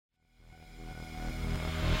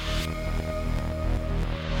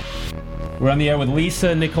We're on the air with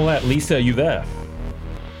Lisa Nicolette. Lisa, are you there?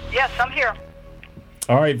 Yes, I'm here.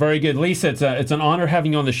 All right, very good. Lisa, it's an honor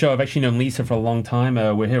having you on the show. I've actually known Lisa for a long time.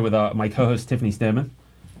 We're here with my co-host, Tiffany Stearman.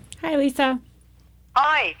 Hi, Lisa.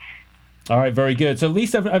 Hi. All right, very good. So,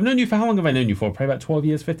 Lisa, I've known you for, how long have I known you for? Probably about 12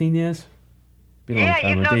 years, 15 years? Been a long time.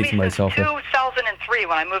 You've I'm known me dating since myself. 2003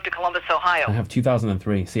 when I moved to Columbus, Ohio. I have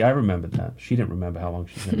 2003. See, I remembered that. She didn't remember how long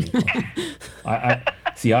she's known me for.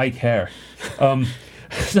 I care.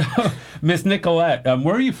 So, Miss Nicolette,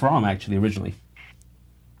 where are you from, actually, originally?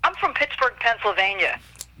 I'm from Pittsburgh, Pennsylvania.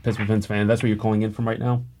 Pittsburgh, Pennsylvania. That's where you're calling in from right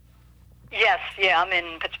now? Yes, I'm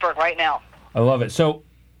in Pittsburgh right now. I love it. So,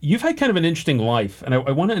 you've had kind of an interesting life, and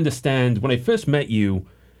I want to understand, when I first met you,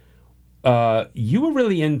 you were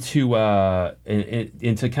really into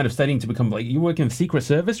kind of studying to become, like, you were working in the Secret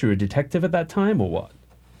Service? You were a detective at that time, or what?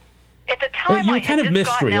 At the time, you were I kind had of just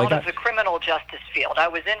mystery, gotten out like of the criminal justice field. I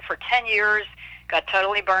was in for 10 years, got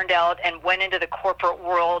totally burned out, and went into the corporate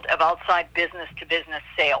world of outside business-to-business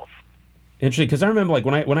sales. Interesting, because I remember, like,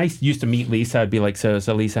 when I used to meet Lisa, I'd be like, so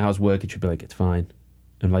Lisa, how's work? And she'd be like, it's fine.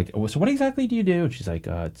 And I'm like, oh, so what exactly do you do? And she's like,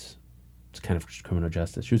 it's kind of criminal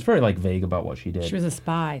justice. She was very, like, vague about what she did. She was a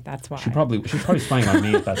spy, that's why. She was probably spying on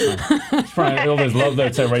me at that time. She's probably all those love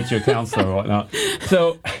notes I write to your counselor or whatnot.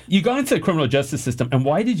 So you got into the criminal justice system, and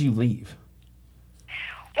why did you leave?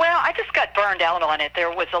 Well, I just got burned out on it. There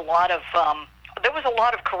was a lot of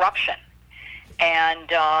corruption, and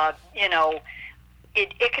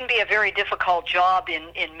it can be a very difficult job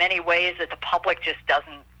in many ways that the public just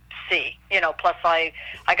doesn't see. Plus I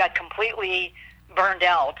got completely burned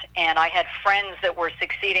out, and I had friends that were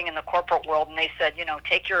succeeding in the corporate world, and they said,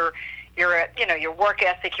 take your work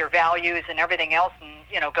ethic, your values, and everything else,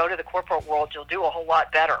 and go to the corporate world. You'll do a whole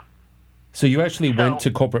lot better. So you actually went to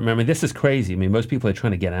corporate America. This is crazy. I mean, most people are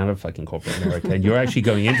trying to get out of fucking corporate America, and you're actually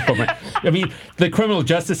going into corporate. I mean, the criminal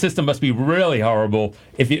justice system must be really horrible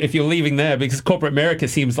if you're leaving there, because corporate America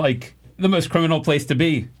seems like the most criminal place to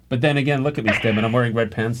be. But then again, look at me, Stim, and I'm wearing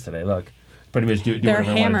red pants today. Look, pretty much do They're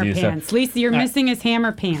whatever I hammer want to do. pants. So, Lisa, you're missing his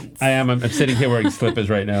hammer pants. I am. I'm sitting here wearing slippers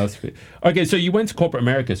right now. Okay, so you went to corporate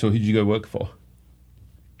America. So who did you go work for?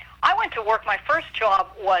 I went to work. My first job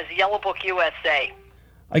was Yellow Book USA.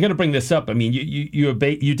 I got to bring this up. I mean, you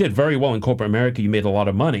did very well in corporate America. You made a lot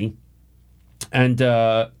of money. And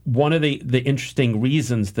one of the interesting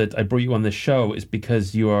reasons that I brought you on this show is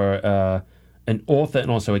because you are an author and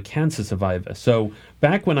also a cancer survivor. So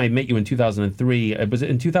back when I met you in 2003, was it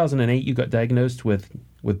in 2008 you got diagnosed with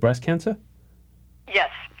breast cancer?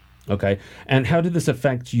 Yes. Okay. And how did this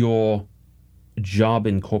affect your job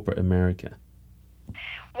in corporate America?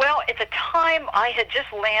 Well, at the time, I had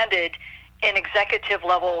just landed an executive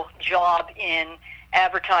level job in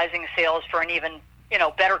advertising sales for an even,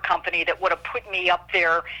 better company that would have put me up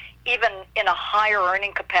there even in a higher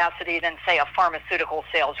earning capacity than, say, a pharmaceutical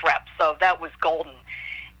sales rep. So that was golden.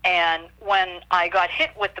 And when I got hit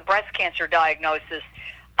with the breast cancer diagnosis,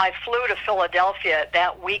 I flew to Philadelphia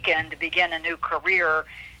that weekend to begin a new career,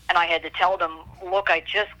 and I had to tell them, look, I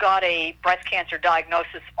just got a breast cancer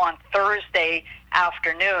diagnosis on Thursday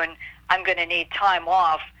afternoon. I'm going to need time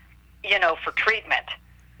off, for treatment.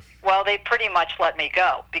 Well, they pretty much let me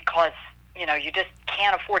go because, you just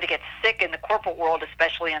can't afford to get sick in the corporate world,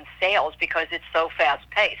 especially in sales, because it's so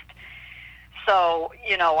fast-paced. So,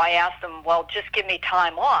 I asked them, well, just give me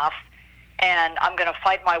time off, and I'm going to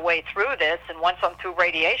fight my way through this, and once I'm through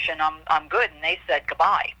radiation, I'm good. And they said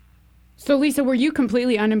goodbye. So, Lisa, were you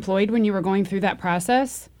completely unemployed when you were going through that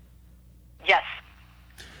process? Yes.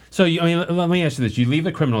 So, let me ask you this. You leave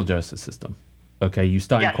the criminal justice system. Okay, you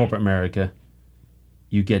start in corporate America.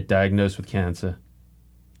 You get diagnosed with cancer.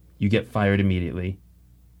 You get fired immediately.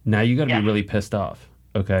 Now you got to be really pissed off.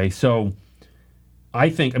 Okay, so I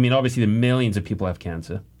think, obviously the millions of people have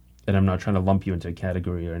cancer, and I'm not trying to lump you into a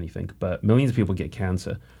category or anything, but millions of people get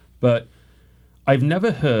cancer. But I've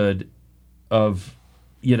never heard of,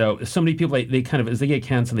 so many people, they kind of, as they get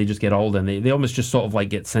cancer, they just get old, and they almost just sort of like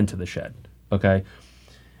get sent to the shed. Okay.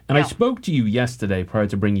 And I spoke to you yesterday prior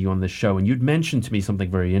to bringing you on this show, and you'd mentioned to me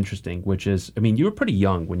something very interesting, which is, you were pretty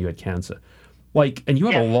young when you had cancer, and you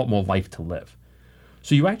had a lot more life to live.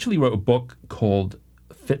 So you actually wrote a book called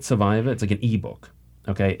FitSurvivor. It's like an ebook,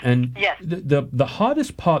 okay? And the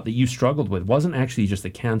hardest part that you struggled with wasn't actually just the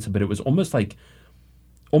cancer, but it was almost like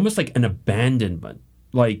an abandonment,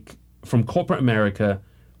 like from corporate America,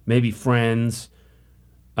 maybe friends,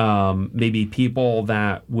 maybe people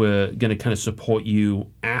that were going to kind of support you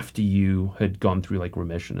after you had gone through like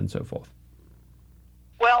remission and so forth.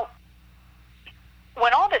 Well,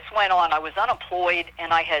 when all this went on, I was unemployed,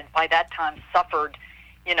 and I had by that time suffered,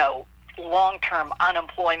 long-term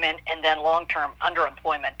unemployment and then long-term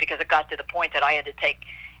underemployment, because it got to the point that I had to take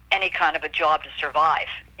any kind of a job to survive,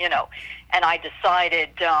 and I decided,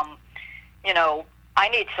 I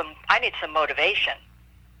need some motivation.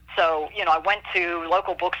 So, I went to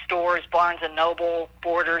local bookstores, Barnes & Noble,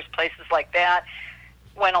 Borders, places like that,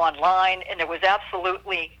 went online, and there was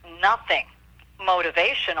absolutely nothing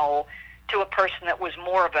motivational to a person that was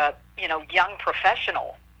more of a, young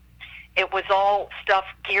professional. It was all stuff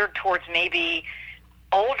geared towards maybe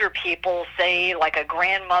older people, say like a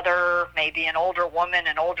grandmother, maybe an older woman,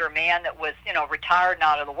 an older man that was, retired and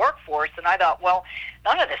out of the workforce. And I thought, well,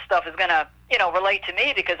 none of this stuff is going to, relate to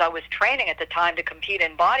me, because I was training at the time to compete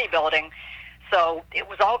in bodybuilding. So it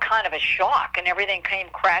was all kind of a shock, and everything came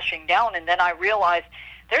crashing down. And then I realized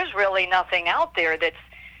there's really nothing out there that's,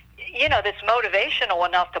 that's motivational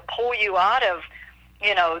enough to pull you out of,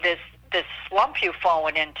 this slump you've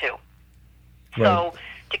fallen into. Right. So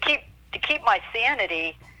to keep my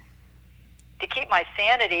sanity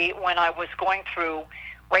when I was going through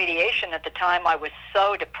radiation at the time, I was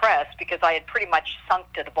so depressed because I had pretty much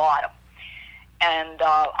sunk to the bottom. And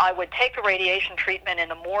I would take the radiation treatment in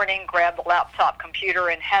the morning, grab the laptop computer,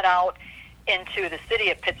 and head out into the city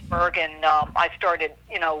of Pittsburgh. And I started,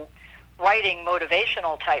 writing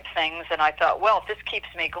motivational type things. And I thought, well, if this keeps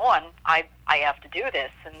me going, I have to do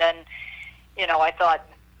this. And then, I thought,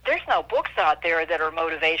 there's no books out there that are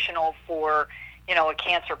motivational for, a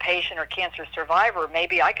cancer patient or cancer survivor.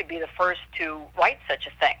 Maybe I could be the first to write such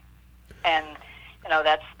a thing. And,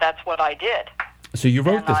 that's what I did. So you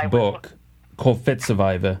wrote this book called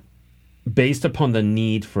FitSurvivor based upon the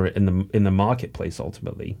need for it in the marketplace,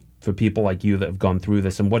 ultimately, for people like you that have gone through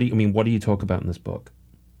this. And what do you talk about in this book?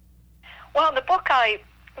 Well, in the book,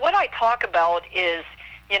 what I talk about is,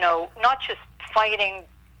 not just fighting,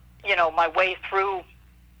 my way through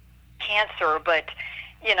cancer, but,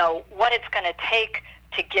 what it's going to take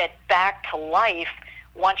to get back to life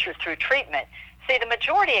once you're through treatment. See, the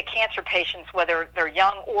majority of cancer patients, whether they're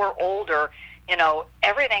young or older,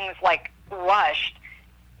 everything's like rushed.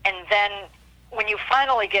 And then when you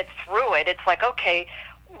finally get through it, it's like, okay,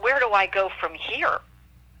 where do I go from here?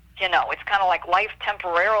 It's kind of like life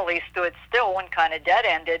temporarily stood still and kind of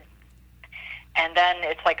dead-ended. And then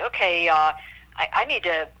it's like, okay, I need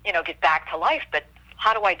to, get back to life, but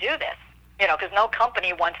how do I do this? Because no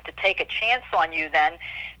company wants to take a chance on you then,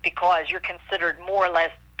 because you're considered more or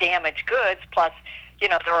less damaged goods. Plus,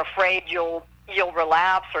 they're afraid you'll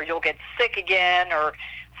relapse, or you'll get sick again, or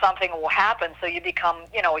something will happen. So you become,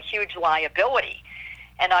 a huge liability.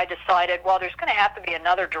 And I decided, well, there's going to have to be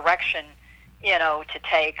another direction, to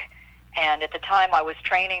take. And at the time, I was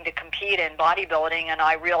training to compete in bodybuilding, and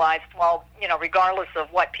I realized, well, regardless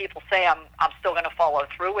of what people say, I'm still going to follow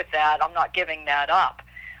through with that. I'm not giving that up.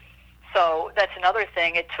 So that's another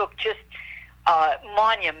thing. It took just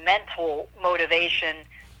monumental motivation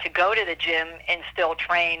to go to the gym and still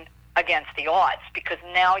train against the odds, because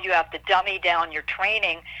now you have to dummy down your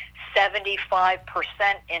training 75%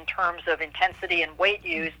 in terms of intensity and weight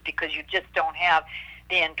use, because you just don't have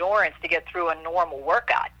the endurance to get through a normal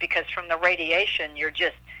workout, because from the radiation you're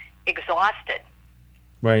just exhausted.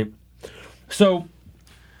 Right. So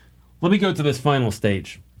let me go to this final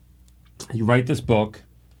stage. You write this book.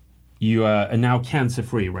 You are now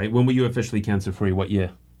cancer-free, right? When were you officially cancer-free? What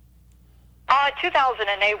year?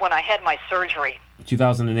 2008, when I had my surgery.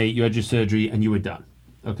 2008, you had your surgery and you were done.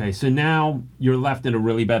 Okay, so now you're left in a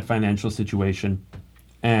really bad financial situation,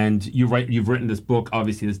 and you've written this book.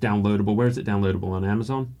 Obviously, it's downloadable. Where is it downloadable? On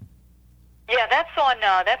Amazon? Yeah, that's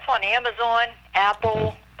on Amazon, Apple,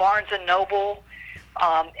 okay. Barnes & Noble,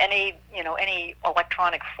 any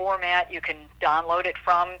electronic format you can download it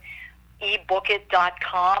from.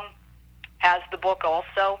 ebookit.com has the book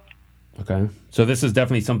also. Okay. So this is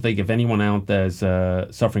definitely something, if anyone out there is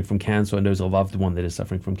suffering from cancer and knows a loved one that is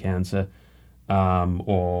suffering from cancer,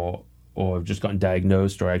 or have just gotten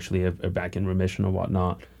diagnosed, or actually are back in remission or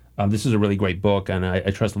whatnot, this is a really great book, and I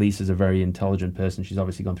trust Lisa's a very intelligent person. She's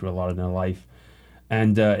obviously gone through a lot in her life.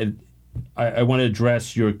 And I want to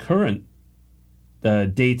address your current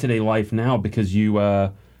day-to-day life now, because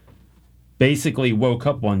you basically woke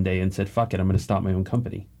up one day and said, fuck it, I'm going to start my own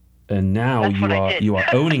company. And now you are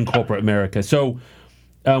owning corporate America. So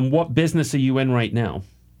what business are you in right now?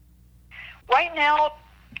 Right now,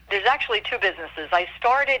 there's actually two businesses. I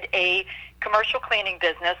started a commercial cleaning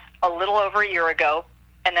business a little over a year ago,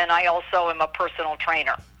 and then I also am a personal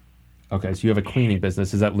trainer. Okay, so you have a cleaning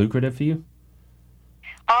business. Is that lucrative for you?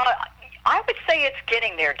 I would say it's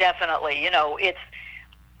getting there, definitely.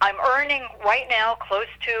 I'm earning right now close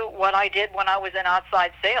to what I did when I was in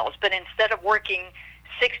outside sales, but instead of working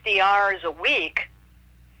 60 hours a week,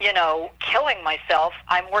 killing myself.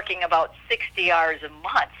 I'm working about 60 hours a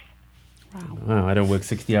month. Wow, I don't work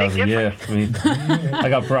 60 hours a year. I mean, I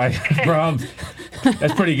got problems.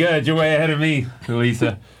 That's pretty good. You're way ahead of me,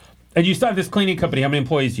 Lisa. And you started this cleaning company. How many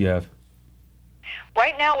employees do you have?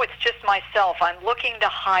 Right now, it's just myself. I'm looking to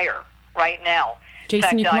hire right now.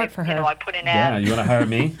 Jason, you can work for her. I put an ad. Yeah, you want to hire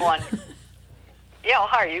me? Yeah, I'll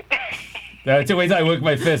hire you. Two ways I work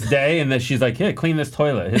my first day, and then she's like, "Here, clean this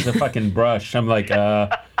toilet. Here's a fucking brush." I'm like,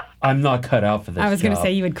 I'm not cut out for this. I was going to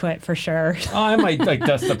say you would quit for sure. Oh, I might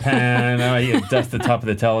dust the pan. I might dust the top of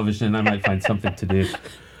the television. I might find something to do.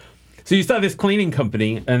 So you started this cleaning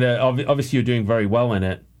company, and obviously you're doing very well in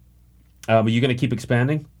it. Are you going to keep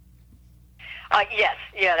expanding? Yes.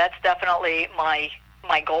 Yeah, that's definitely my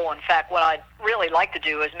goal. In fact, what I'd really like to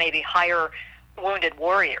do is maybe hire wounded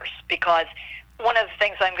warriors, because one of the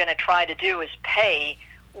things I'm going to try to do is pay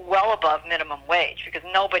well above minimum wage, because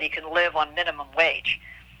nobody can live on minimum wage.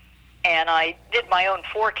 And I did my own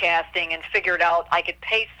forecasting and figured out I could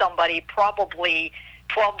pay somebody probably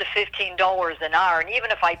 $12 to $15 an hour. And even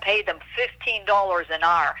if I paid them $15 an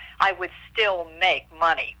hour, I would still make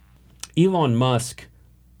money. Elon Musk,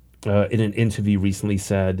 in an interview recently,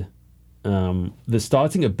 said the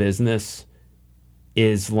starting a business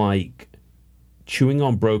is like chewing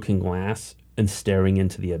on broken glass and staring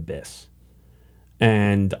into the abyss.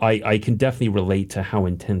 And I can definitely relate to how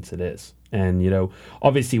intense it is. And,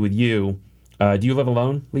 obviously with you, do you live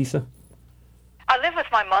alone, Lisa? I live with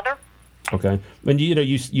my mother. Okay. And,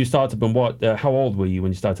 you started in what? How old were you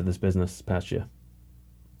when you started this business past year?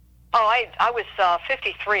 Oh, I was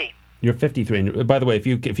 53. You're 53. And by the way, if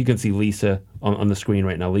you can see Lisa on the screen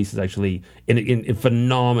right now, Lisa's actually in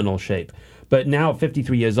phenomenal shape. But now at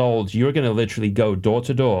 53 years old, you're going to literally go door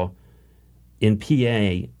to door in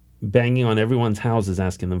PA, banging on everyone's houses,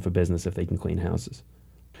 asking them for business if they can clean houses.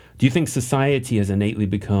 Do you think society has innately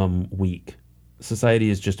become weak?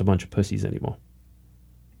 Society is just a bunch of pussies anymore.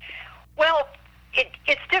 Well,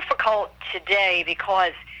 it's difficult today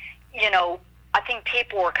because, I think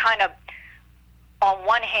people are kind of, on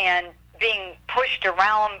one hand, being pushed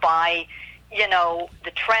around by,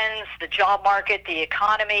 the trends, the job market, the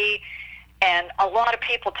economy, and a lot of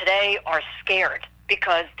people today are scared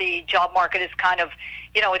because the job market is kind of,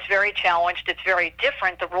 it's very challenged, it's very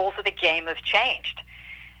different, the rules of the game have changed.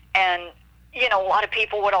 And, a lot of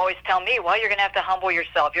people would always tell me, well, you're going to have to humble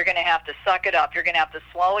yourself. You're going to have to suck it up. You're going to have to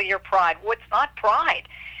swallow your pride. Well, it's not pride.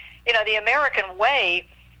 The American way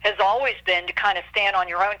has always been to kind of stand on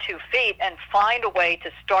your own 2 feet and find a way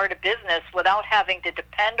to start a business without having to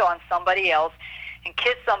depend on somebody else and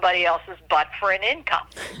kiss somebody else's butt for an income.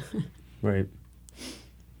 Right.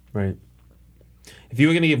 If you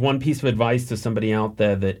were going to give one piece of advice to somebody out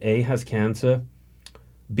there that A, has cancer,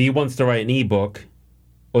 B, wants to write an ebook,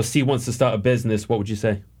 or C, wants to start a business, what would you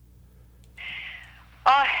say?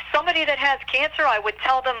 Somebody that has cancer, I would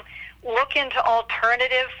tell them, look into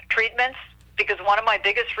alternative treatments, because one of my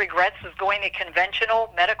biggest regrets is going the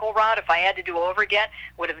conventional medical route. If I had to do over again,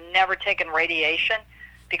 would have never taken radiation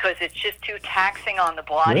because it's just too taxing on the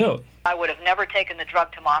body. Really? I would have never taken the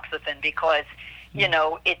drug tamoxifen because,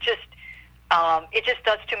 it just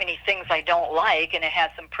does too many things I don't like, and it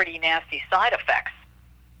has some pretty nasty side effects.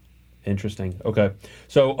 Interesting. Okay.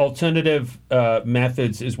 So alternative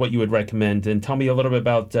methods is what you would recommend. And tell me a little bit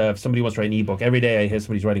about if somebody wants to write an ebook. Every day I hear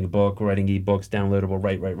somebody's writing a book, writing ebooks, downloadable,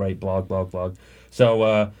 write, blog. So,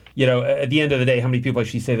 at the end of the day, how many people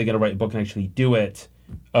actually say they're going to write a book and actually do it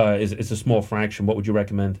is a small fraction. What would you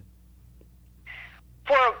recommend?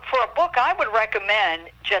 For a book, I would recommend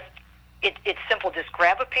it's simple. Just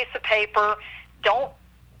grab a piece of paper. Don't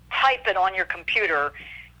type it on your computer.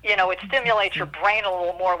 It stimulates your brain a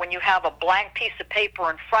little more when you have a blank piece of paper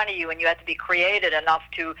in front of you and you have to be creative enough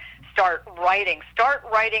to start writing. Start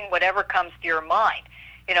writing whatever comes to your mind.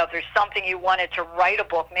 If there's something you wanted to write a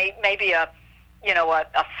book, maybe a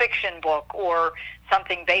fiction book or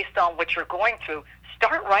something based on what you're going through,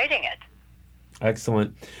 start writing it.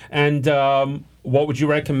 Excellent. And what would you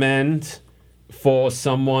recommend for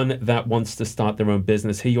someone that wants to start their own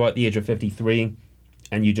business? Here you are at the age of 53.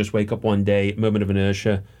 And you just wake up one day, moment of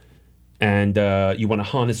inertia, and you want to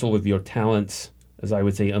harness all of your talents, as I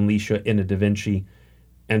would say, unleash your inner Da Vinci,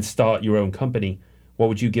 and start your own company. What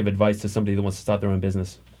would you give advice to somebody that wants to start their own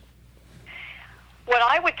business? What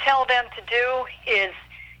I would tell them to do is,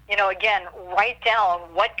 again, write down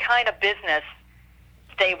what kind of business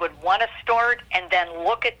they would want to start, and then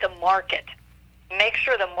look at the market. Make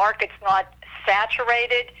sure the market's not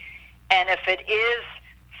saturated, and if it is,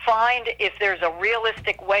 find if there's a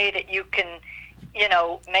realistic way that you can,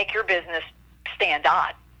 make your business stand on,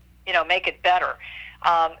 make it better.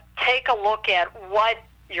 Take a look at what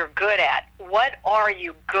you're good at. What are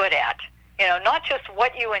you good at? You know, not just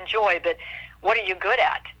what you enjoy, but what are you good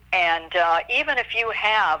at? And even if you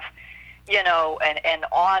have, you know, an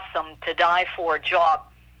awesome to die for job,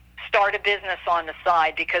 start a business on the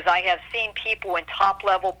side, because I have seen people in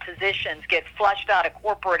top-level positions get flushed out of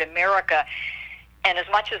corporate America. And as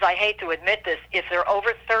much as I hate to admit this, if they're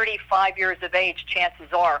over 35 years of age,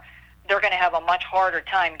 chances are they're going to have a much harder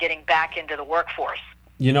time getting back into the workforce.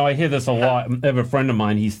 You know, I hear this a lot. I have a friend of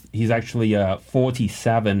mine, he's actually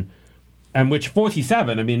 47, and which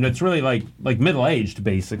 47, I mean, it's really like middle-aged,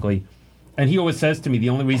 basically. And he always says to me, the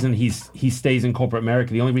only reason he stays in corporate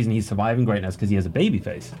America, the only reason he's surviving right now is because he has a baby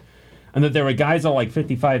face. And that there are guys that are like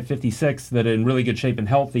 55, 56 that are in really good shape and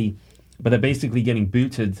healthy, but they're basically getting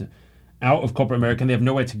booted out of corporate America and they have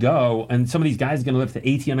nowhere to go. And some of these guys are going to live to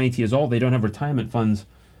 80 or 90 years old. They don't have retirement funds.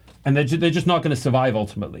 And they're just not going to survive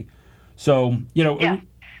ultimately. So, you know,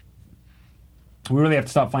 we really have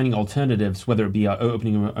to start finding alternatives, whether it be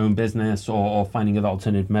opening our own business or finding other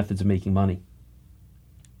alternative methods of making money.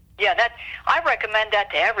 Yeah, I recommend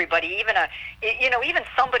that to everybody. Even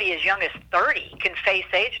somebody as young as 30 can face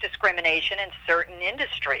age discrimination in certain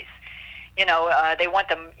industries. You know, they want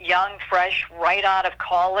them young, fresh, right out of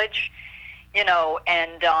college. You know,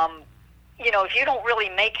 and you know, if you don't really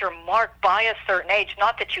make your mark by a certain age,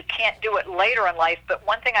 not that you can't do it later in life, but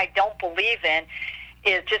one thing I don't believe in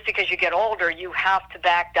is just because you get older, you have to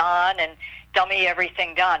back down and dummy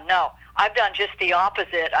everything down. No, I've done just the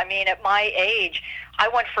opposite. I mean, at my age, I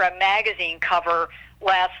went for a magazine cover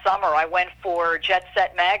last summer. I went for Jet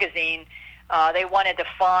Set magazine. They wanted to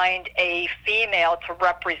find a female to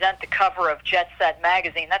represent the cover of Jet Set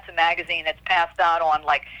magazine. That's a magazine that's passed out on,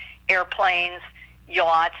 like, airplanes,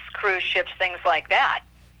 yachts, cruise ships, things like that.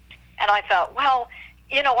 And I thought, well,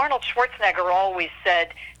 you know, Arnold Schwarzenegger always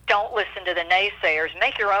said, don't listen to the naysayers,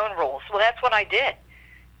 make your own rules. Well, that's what I did.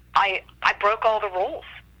 I broke all the rules,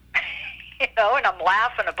 you know, and I'm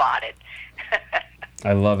laughing about it.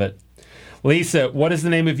 I love it. Lisa, what is the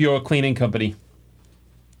name of your cleaning company?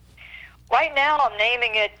 Right now, I'm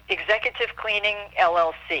naming it Executive Cleaning,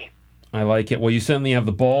 LLC. I like it. Well, you certainly have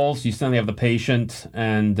the balls, you certainly have the patience,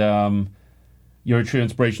 and you're a true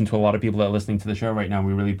inspiration to a lot of people that are listening to the show right now.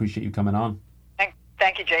 We really appreciate you coming on.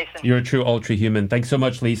 Thank you, Jason. You're a true ultra human. Thanks so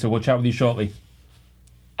much, Lisa. We'll chat with you shortly.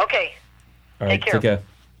 Okay. All right, take care.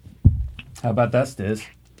 How about that, Stiz?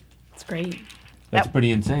 It's great. That's pretty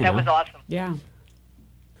insane. That was awesome. Yeah.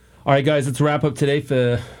 All right, guys, let's wrap up today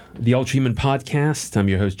for the Ultra Human Podcast. I'm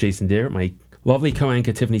your host, Jason Deere. My lovely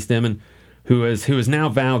co-anchor, Tiffany Stimman, who has now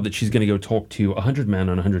vowed that she's going to go talk to 100 men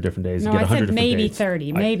on 100 different days. No, get I 100 said different maybe dates.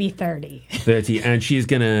 30. Maybe 30. 30. And she's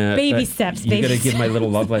going to... Baby steps, You're baby going to give my steps. little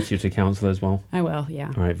love letter to counselor as well? I will,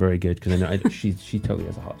 yeah. All right, very good. Because I know she totally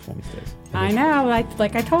has a heart for me, Stiz. I know,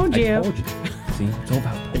 like I told you. I told you. See, it's all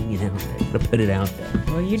about putting it out there. You got to put it out there.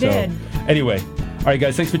 Well, you did. Anyway, all right,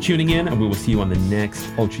 guys, thanks for tuning in, and we will see you on the next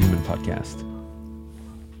Ultra Human Podcast.